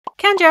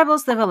Can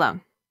gerbils live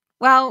alone?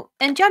 Well,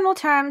 in general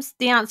terms,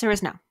 the answer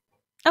is no.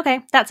 Okay,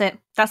 that's it.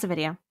 That's the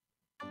video.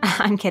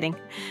 I'm kidding.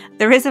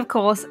 There is, of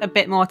course, a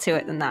bit more to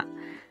it than that.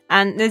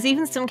 And there's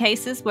even some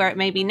cases where it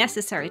may be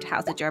necessary to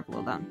house a gerbil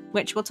alone,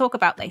 which we'll talk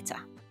about later.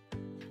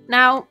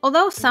 Now,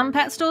 although some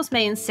pet stores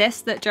may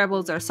insist that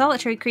gerbils are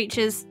solitary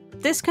creatures,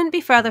 this couldn't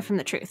be further from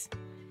the truth.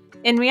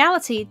 In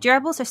reality,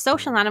 gerbils are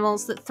social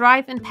animals that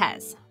thrive in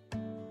pairs.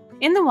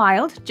 In the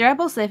wild,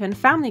 gerbils live in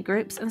family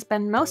groups and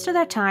spend most of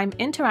their time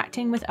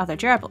interacting with other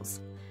gerbils.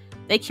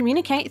 They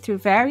communicate through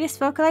various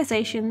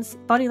vocalizations,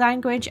 body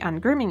language, and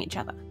grooming each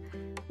other,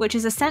 which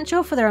is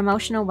essential for their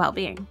emotional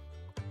well-being.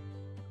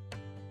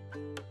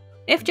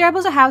 If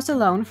gerbils are housed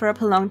alone for a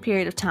prolonged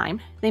period of time,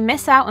 they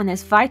miss out on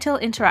this vital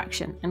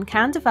interaction and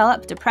can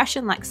develop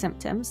depression-like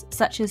symptoms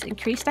such as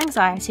increased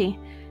anxiety,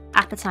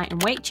 appetite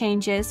and weight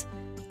changes,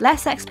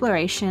 less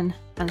exploration,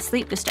 and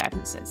sleep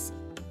disturbances.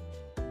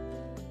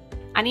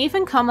 And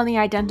even commonly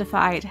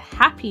identified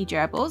happy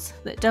gerbils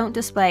that don't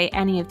display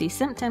any of these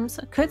symptoms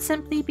could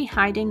simply be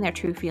hiding their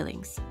true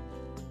feelings.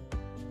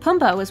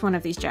 Pumbo was one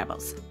of these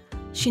gerbils.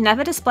 She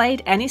never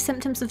displayed any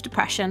symptoms of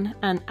depression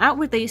and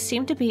outwardly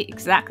seemed to be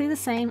exactly the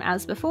same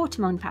as before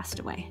Timon passed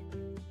away.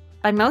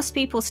 By most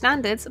people's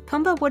standards,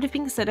 Pumbo would have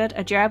been considered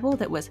a gerbil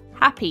that was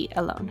happy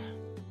alone.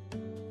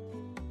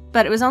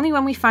 But it was only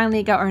when we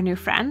finally got our new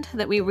friend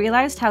that we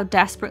realised how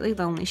desperately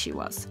lonely she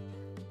was.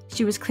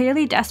 She was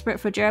clearly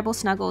desperate for gerbil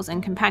snuggles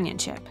and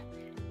companionship,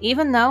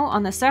 even though,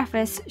 on the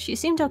surface, she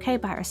seemed okay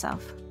by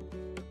herself.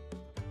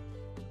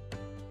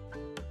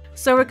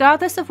 So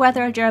regardless of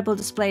whether a gerbil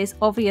displays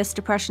obvious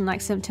depression-like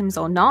symptoms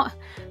or not,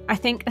 I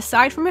think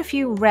aside from a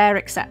few rare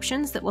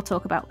exceptions that we'll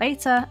talk about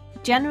later,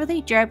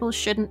 generally gerbils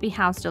shouldn't be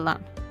housed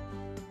alone.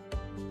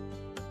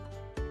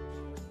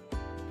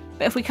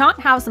 But if we can't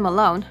house them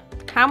alone,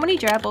 how many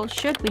gerbils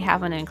should we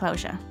have in an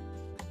enclosure?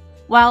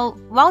 Well,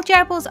 while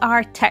gerbils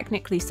are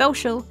technically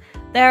social,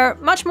 they're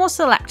much more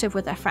selective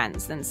with their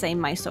friends than, say,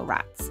 mice or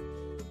rats.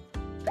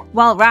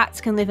 While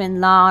rats can live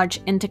in large,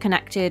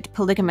 interconnected,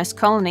 polygamous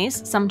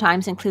colonies,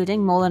 sometimes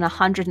including more than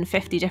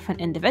 150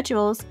 different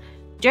individuals,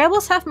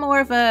 gerbils have more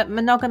of a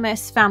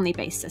monogamous,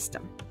 family-based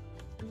system.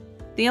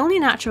 The only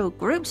natural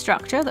group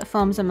structure that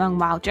forms among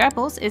wild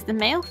gerbils is the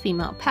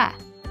male-female pair.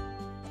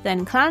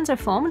 Then clans are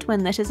formed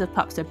when litters of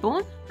pups are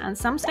born, and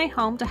some stay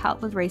home to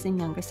help with raising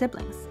younger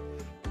siblings.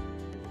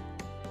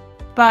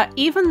 But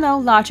even though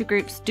larger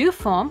groups do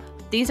form,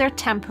 these are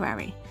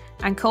temporary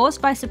and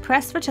caused by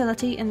suppressed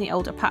fertility in the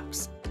older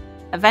pups.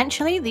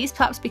 Eventually, these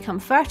pups become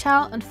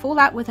fertile and fall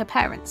out with their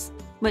parents,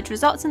 which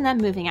results in them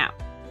moving out.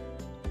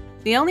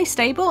 The only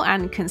stable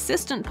and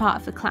consistent part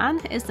of the clan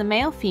is the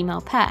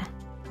male-female pair.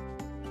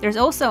 There's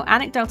also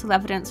anecdotal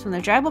evidence from the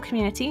gerbil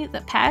community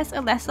that pairs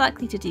are less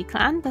likely to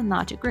declan than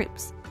larger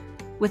groups,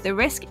 with the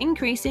risk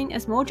increasing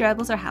as more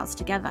gerbils are housed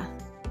together.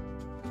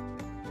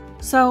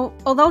 So,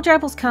 although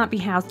gerbils can't be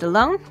housed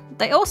alone,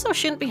 they also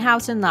shouldn't be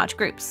housed in large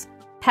groups.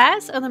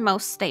 Pairs are the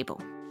most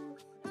stable.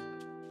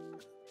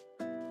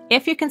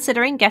 If you're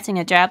considering getting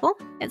a gerbil,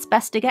 it's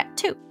best to get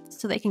two,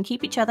 so they can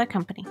keep each other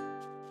company.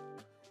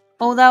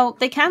 Although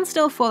they can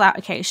still fall out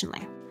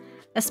occasionally,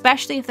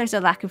 especially if there's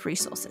a lack of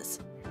resources.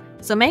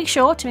 So make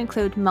sure to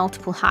include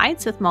multiple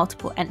hides with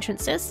multiple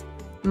entrances,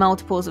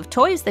 multiples of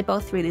toys they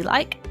both really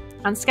like,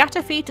 and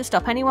scatter feed to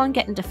stop anyone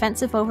getting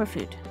defensive over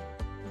food.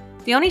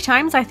 The only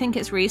times I think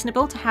it's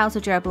reasonable to house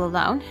a gerbil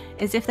alone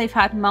is if they've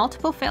had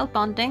multiple failed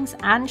bondings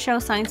and show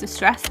signs of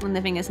stress when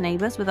living as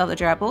neighbours with other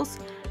gerbils,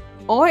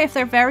 or if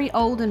they're very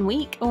old and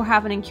weak or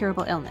have an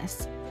incurable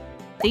illness.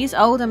 These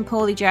old and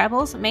poorly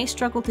gerbils may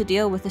struggle to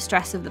deal with the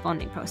stress of the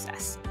bonding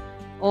process,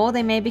 or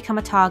they may become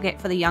a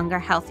target for the younger,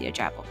 healthier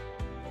gerbil.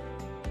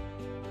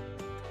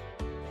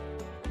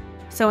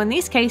 So in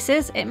these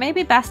cases, it may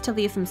be best to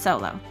leave them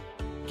solo.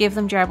 Give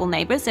them gerbil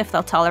neighbours if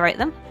they'll tolerate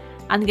them,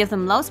 and give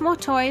them loads more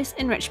toys,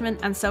 enrichment,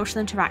 and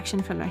social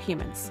interaction from their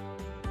humans.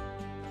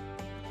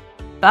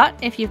 But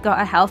if you've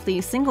got a healthy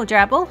single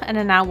gerbil and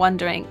are now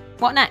wondering,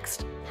 what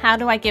next? How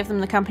do I give them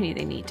the company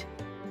they need?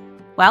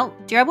 Well,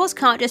 gerbils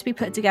can't just be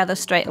put together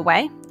straight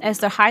away, as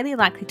they're highly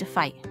likely to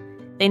fight.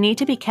 They need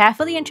to be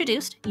carefully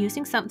introduced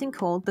using something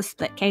called the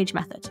split cage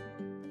method.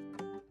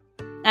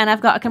 And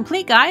I've got a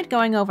complete guide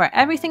going over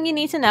everything you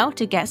need to know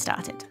to get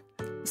started.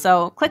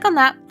 So click on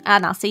that,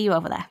 and I'll see you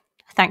over there.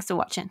 Thanks for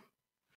watching.